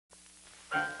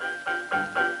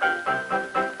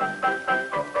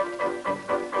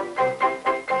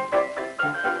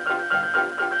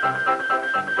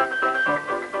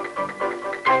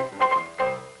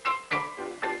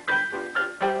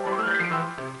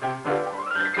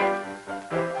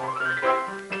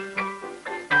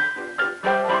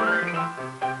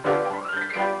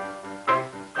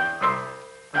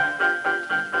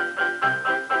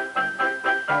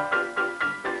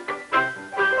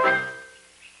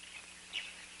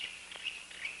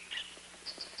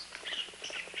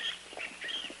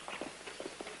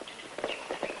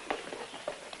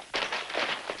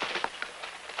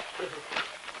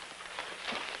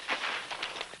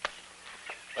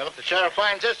Well, if the sheriff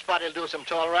finds this spot, he'll do some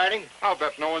tall riding. I'll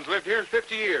bet no one's lived here in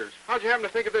 50 years. How'd you happen to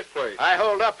think of this place? I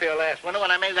holed up here last winter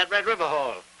when I made that Red River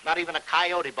haul. Not even a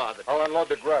coyote bothered. I'll unload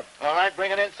the grub. All right,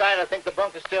 bring it inside. I think the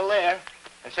bunk is still there.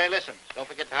 And say, listen, don't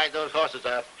forget to hide those horses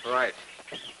out. Right.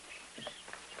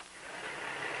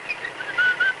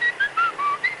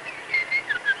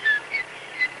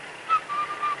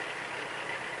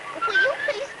 Will you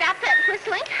please stop that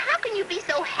whistling? How can you be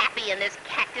so happy in this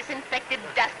cactus-infected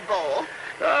dust bowl?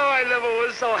 Oh, I never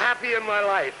was so happy in my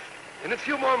life. In a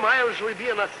few more miles, we'll be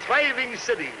in a thriving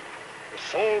city. The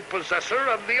sole possessor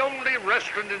of the only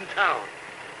restaurant in town.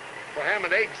 For ham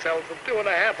and egg sells for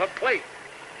 $2.50 a plate.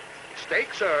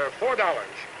 Steaks are $4.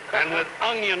 And with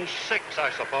onions, 6,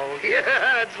 I suppose. Yeah,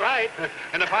 that's right.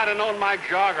 And if I'd have known my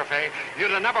geography,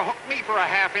 you'd have never hooked me for a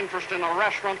half interest in a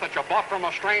restaurant that you bought from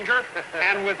a stranger,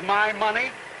 and with my money.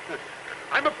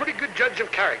 I'm a pretty good judge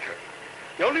of character.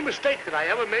 The only mistake that I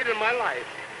ever made in my life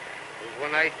was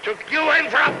when I took you in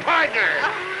for a partner.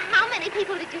 How many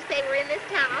people did you say were in this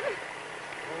town?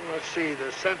 Well, let's see.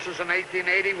 The census in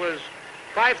 1880 was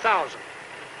 5,000.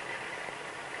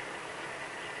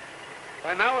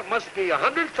 By now, it must be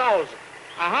 100,000.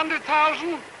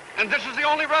 100,000? And this is the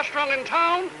only restaurant in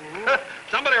town? Mm-hmm.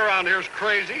 Somebody around here's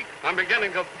crazy. I'm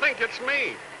beginning to think it's me.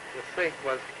 You think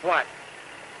was what?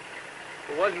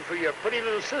 If it wasn't for your pretty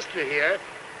little sister here,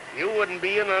 you wouldn't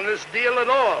be in on this deal at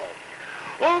all.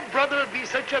 Oh, brother would be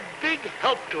such a big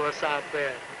help to us out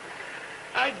there.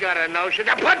 I got a notion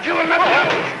to put you in the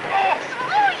boat.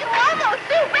 Oh, you almost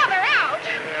threw brother out.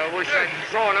 I wish I'd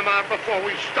thrown him out before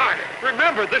we started.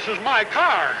 Remember, this is my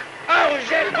car. Oh,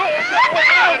 shit. Oh,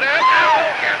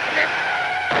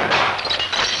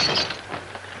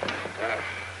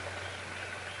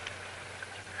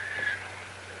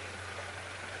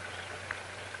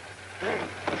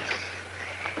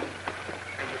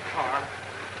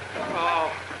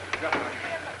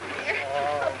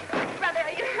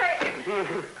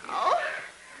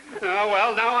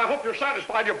 Well, now I hope you're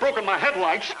satisfied you've broken my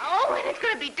headlights. Oh, and it's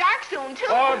going to be dark soon, too.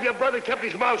 Oh, if your brother kept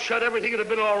his mouth shut, everything would have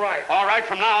been all right. All right,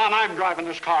 from now on, I'm driving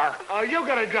this car. Oh, you're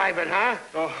going to drive it, huh?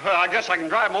 Oh, I guess I can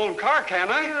drive my own car, can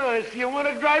I? Yeah, if you want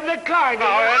to drive the car.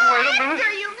 Now, Ed, wait a minute.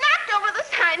 Edgar, you've knocked over the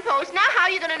signpost. Now how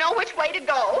are you going to know which way to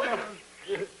go?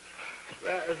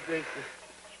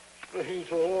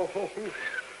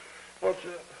 What's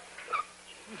that?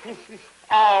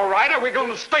 All right, are we going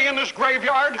to stay in this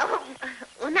graveyard? Oh,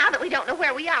 well, now that we don't know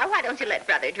where we are, why don't you let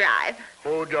Brother drive?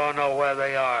 Who don't know where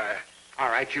they are? All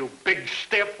right, you big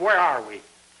stiff, where are we?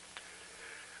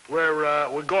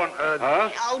 We're going, Huh?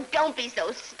 Oh, don't be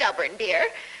so stubborn, dear.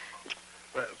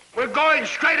 We're going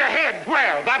straight ahead.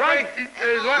 Where? That Right. way?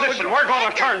 Listen, we're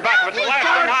going to turn back. It's the last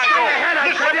time I go.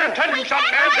 Listen, let me tell you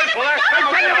something, Ed. It's the last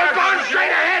time We're going straight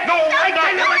ahead. No, we're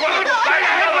not. We're going straight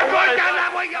ahead. We're going down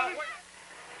that way.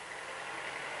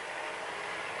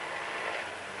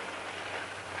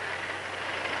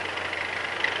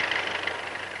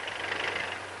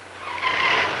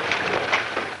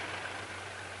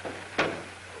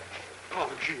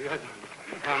 Oh, gee,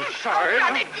 I'm sorry. Oh,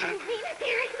 Brother, didn't mean it,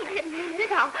 dear. He didn't mean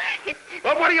it at all.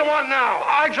 Well, what do you want now?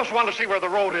 I just want to see where the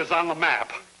road is on the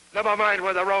map. Never mind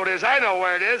where the road is. I know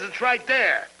where it is. It's right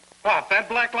there. What, that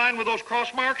black line with those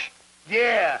cross marks?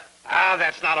 Yeah. Ah,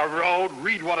 that's not a road.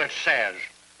 Read what it says.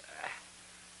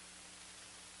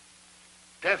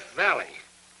 Death Valley.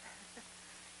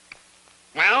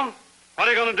 Well, what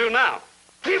are you going to do now?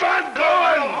 Keep on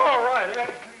going. All right.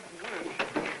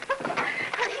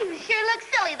 You sure look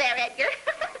silly there, Edgar.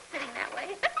 Sitting that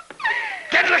way.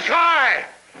 Get in the car.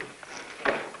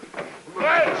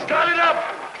 Right, start it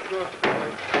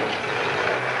up.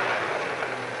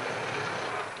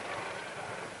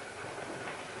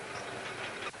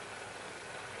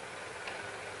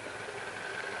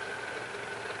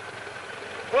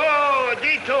 Whoa, a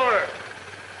detour.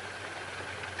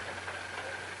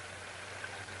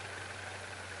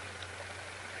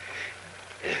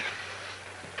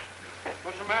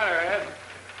 What's the matter, Ed?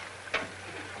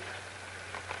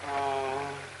 Oh.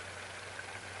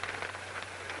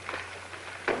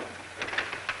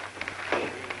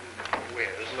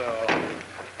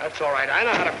 That's all right. I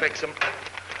know how to fix them.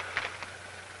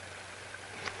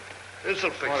 This'll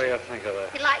fix What do it. you think of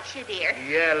that? He likes you, dear.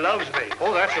 Yeah, loves me.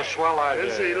 Oh, that's a swell idea.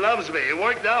 Yes, he loves me. It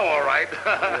worked out all right.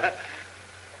 That's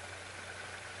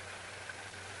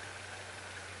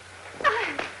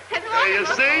There you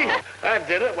wonderful. see? That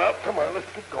did it. Well, come on,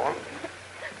 let's keep going.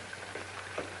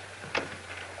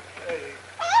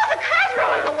 Oh, the car's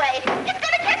rolling away. It's going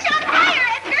to catch on fire,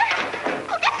 Edgar.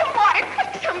 Oh, get some water,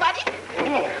 quick, somebody.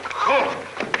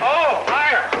 Oh,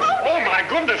 fire! Oh, my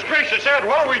goodness gracious, Ed,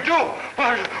 what do we do?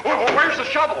 Where's the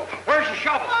shovel? Where's the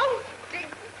shovel? Oh,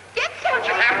 get some What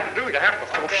you have to do, you have to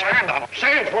throw sand on them.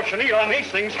 Sand's what you need on these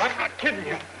things. I'm not kidding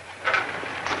you.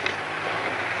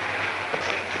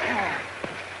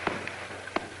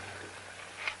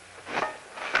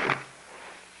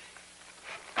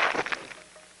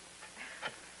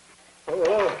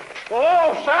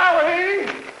 Oh, Sally!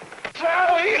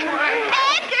 Sally!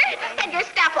 Edgar,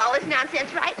 stop all this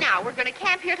nonsense right now. We're going to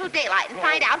camp here till daylight and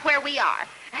find out where we are.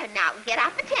 Now, get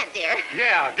out the tent, dear.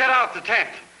 Yeah, get out the tent.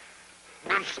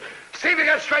 See if you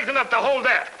got strength enough to hold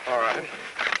that. All right.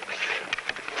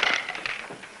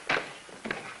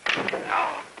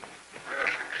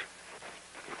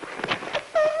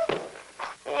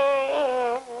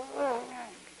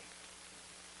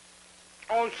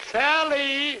 Oh,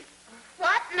 Sally,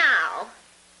 What now?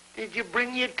 did you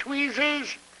bring your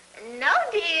tweezers? No,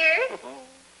 dear.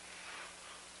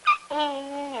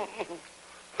 Oh.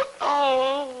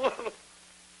 Oh.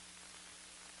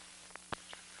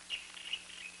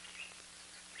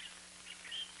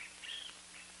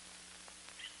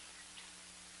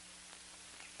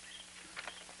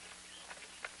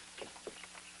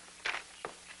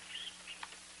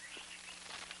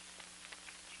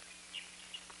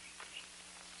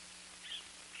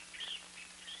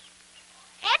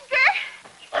 Edgar?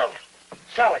 Oh,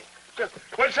 Sally.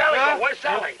 Where's Sally go? Where's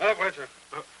Sally? Where's her?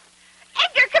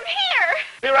 Edgar, come here.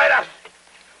 Be right out.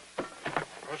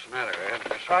 What's the matter, Ed?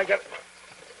 I got it.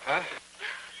 Huh?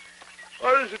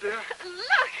 What is it, dear?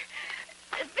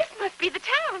 Look. This must be the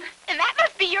town, and that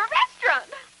must be your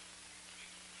restaurant.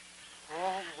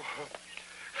 Oh.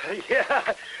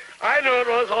 Yeah, I knew it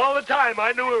was all the time.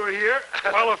 I knew we were here.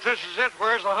 Well, if this is it,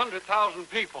 where's the 100,000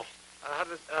 people?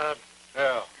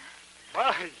 Yeah.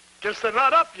 Well, I guess they're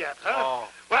not up yet, huh? Oh.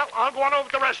 Well, I'll go on over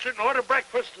to the restaurant and order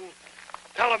breakfast and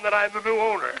tell them that I'm the new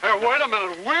owner. Hey, wait a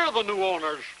minute. We're the new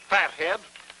owners, fathead.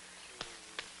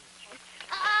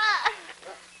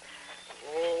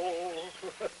 Oh.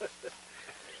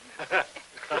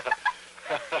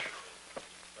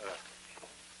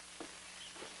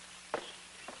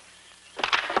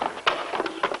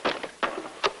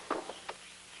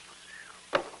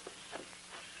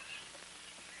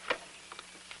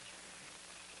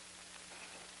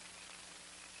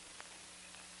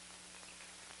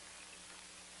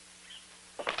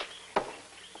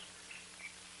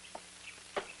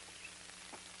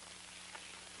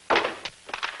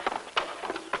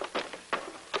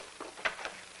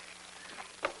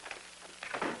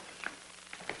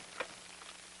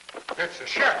 It's the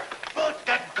sheriff. Put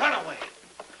that gun away.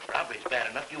 Robbery's bad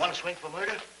enough. You want to swing for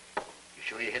murder? You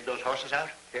sure you hid those horses out?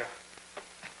 Yeah.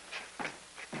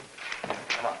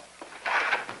 Come on.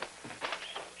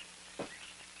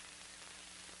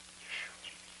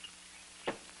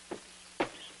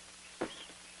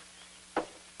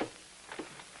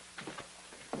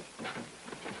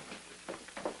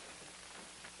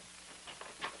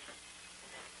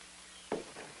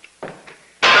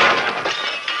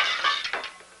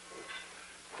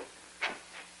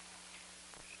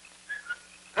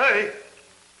 Hey.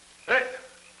 Hey.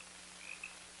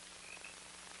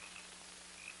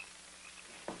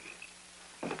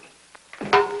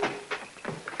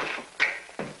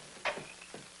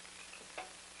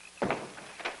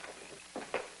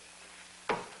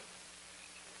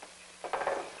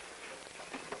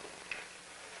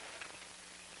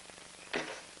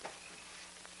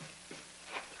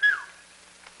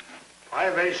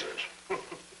 Five aces.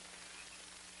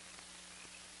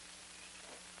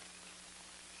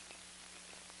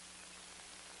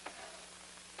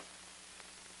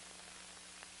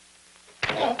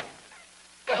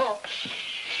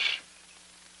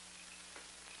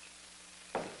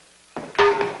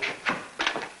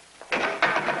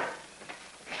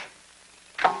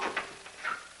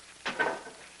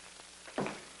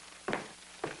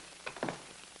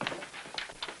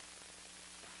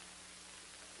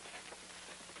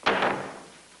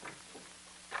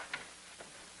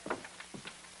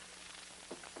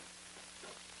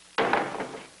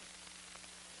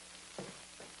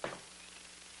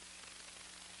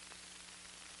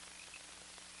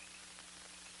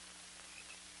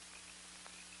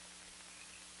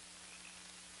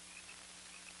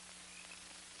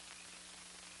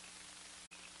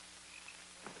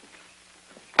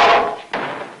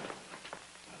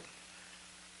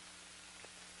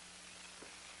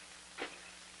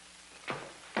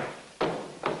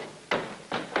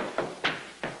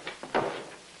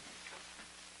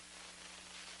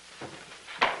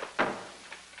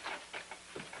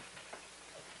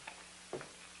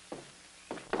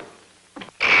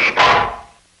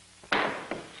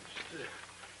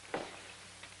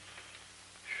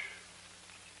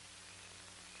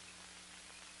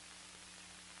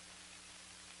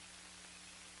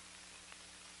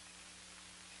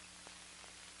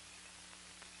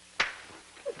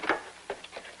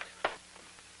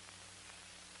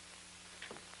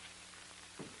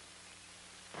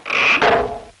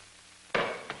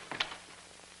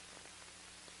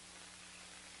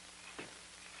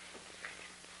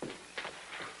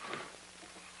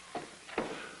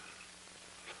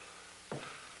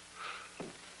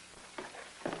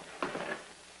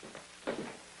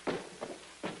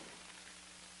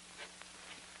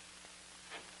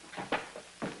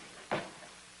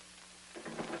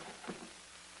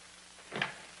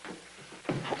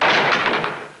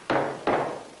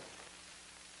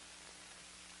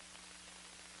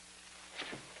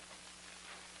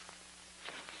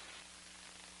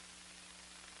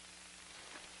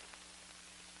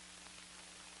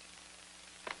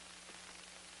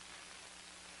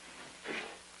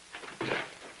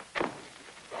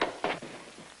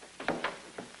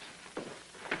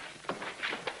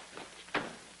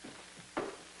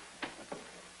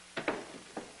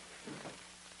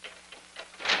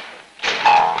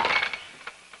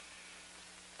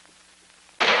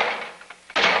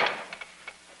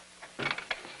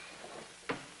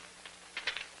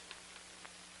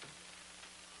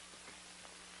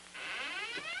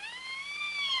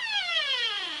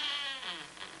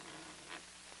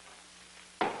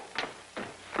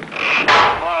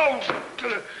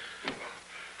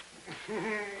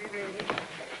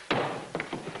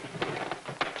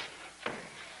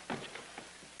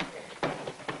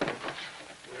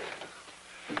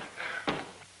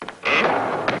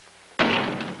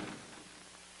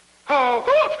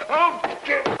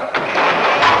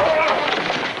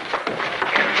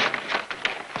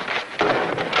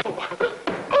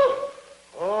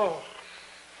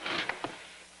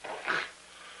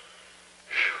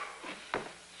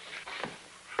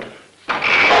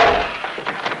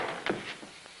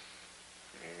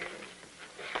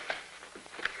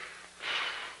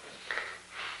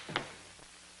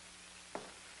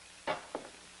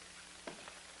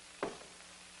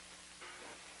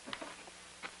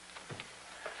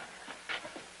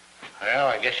 Well,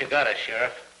 I guess you got it,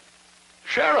 Sheriff.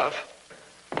 Sheriff?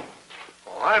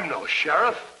 Oh, I'm no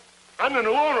sheriff. I'm the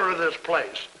new owner of this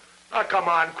place. Now, come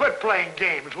on, quit playing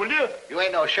games, will you? You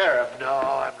ain't no sheriff. No,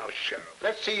 I'm no sheriff.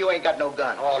 Let's see you ain't got no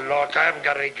guns. Oh, look, I haven't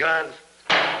got any guns.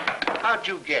 How'd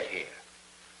you get here?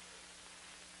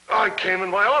 I came in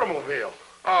my automobile.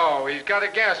 Oh, he's got a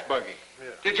gas buggy.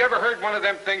 Yeah. Did you ever hurt one of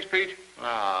them things, Pete? Oh,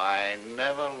 I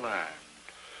never learned.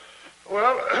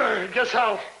 Well, guess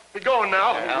I'll be going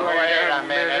now. Now, wait a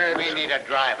minute. We need a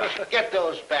driver. Get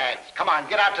those bags. Come on,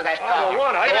 get out to that car. I don't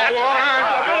want to.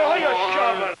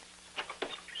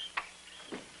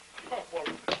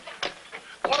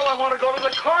 What do I want to go to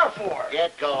the car for?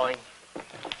 Get going.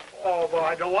 Oh, well,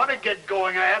 I don't want to get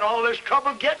going. I had all this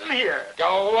trouble getting here.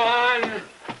 Go on.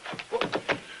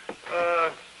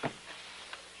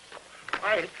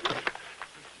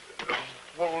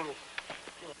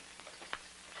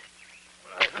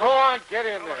 Go on, get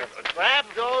in there. Grab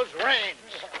those reins.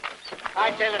 I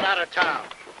take it out of town.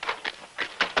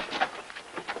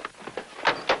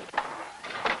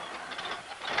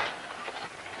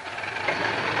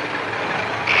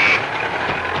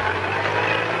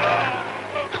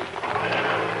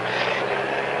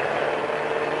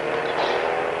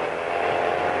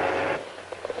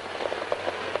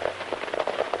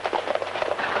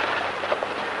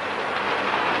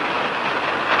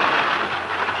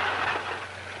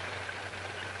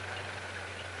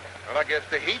 I guess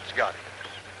the heat's got him.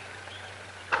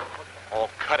 Oh,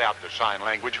 cut out the sign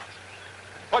language.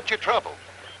 What's your trouble?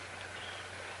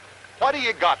 What do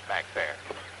you got back there?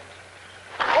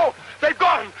 Oh, they've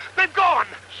gone! They've gone!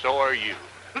 So are you.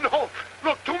 No,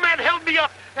 look, two men held me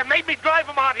up and made me drive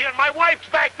them out here, and my wife's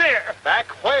back there. Back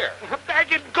where?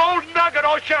 Back in Gold Nugget.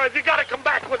 Oh, Sheriff, you gotta come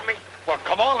back with me. Well,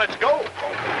 come on, let's go.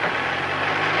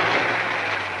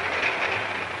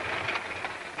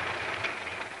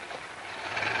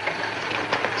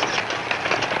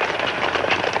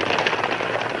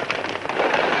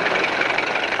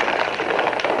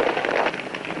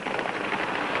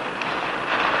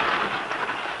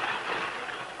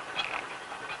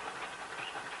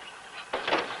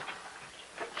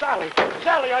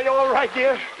 Sally, are you all right,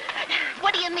 dear?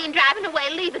 What do you mean driving away,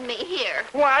 leaving me here?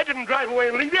 Why, I didn't drive away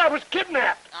and leave you. I was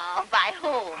kidnapped Oh, by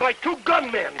whom? by two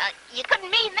gunmen. You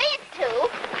couldn't mean these two.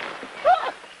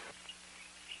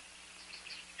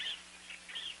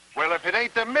 Well, if it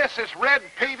ain't the Mrs. Red,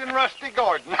 Pete, and Rusty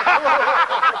Gordon.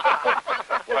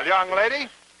 Well, young lady,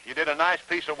 you did a nice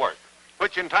piece of work,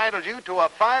 which entitles you to a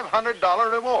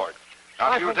 $500 reward.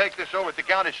 Now, if you take this over at the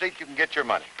county seat, you can get your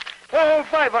money. Oh,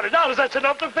 $500, that's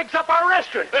enough to fix up our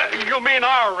restaurant. You mean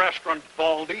our restaurant,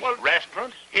 Baldy? Well,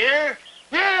 restaurant? Here?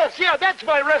 Yes, yeah, that's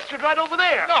my restaurant right over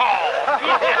there.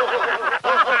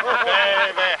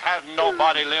 There hasn't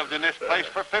nobody lived in this place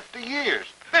for 50 years.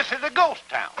 This is a ghost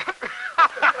town.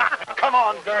 Come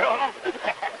on, girl.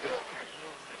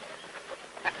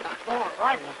 All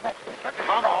right.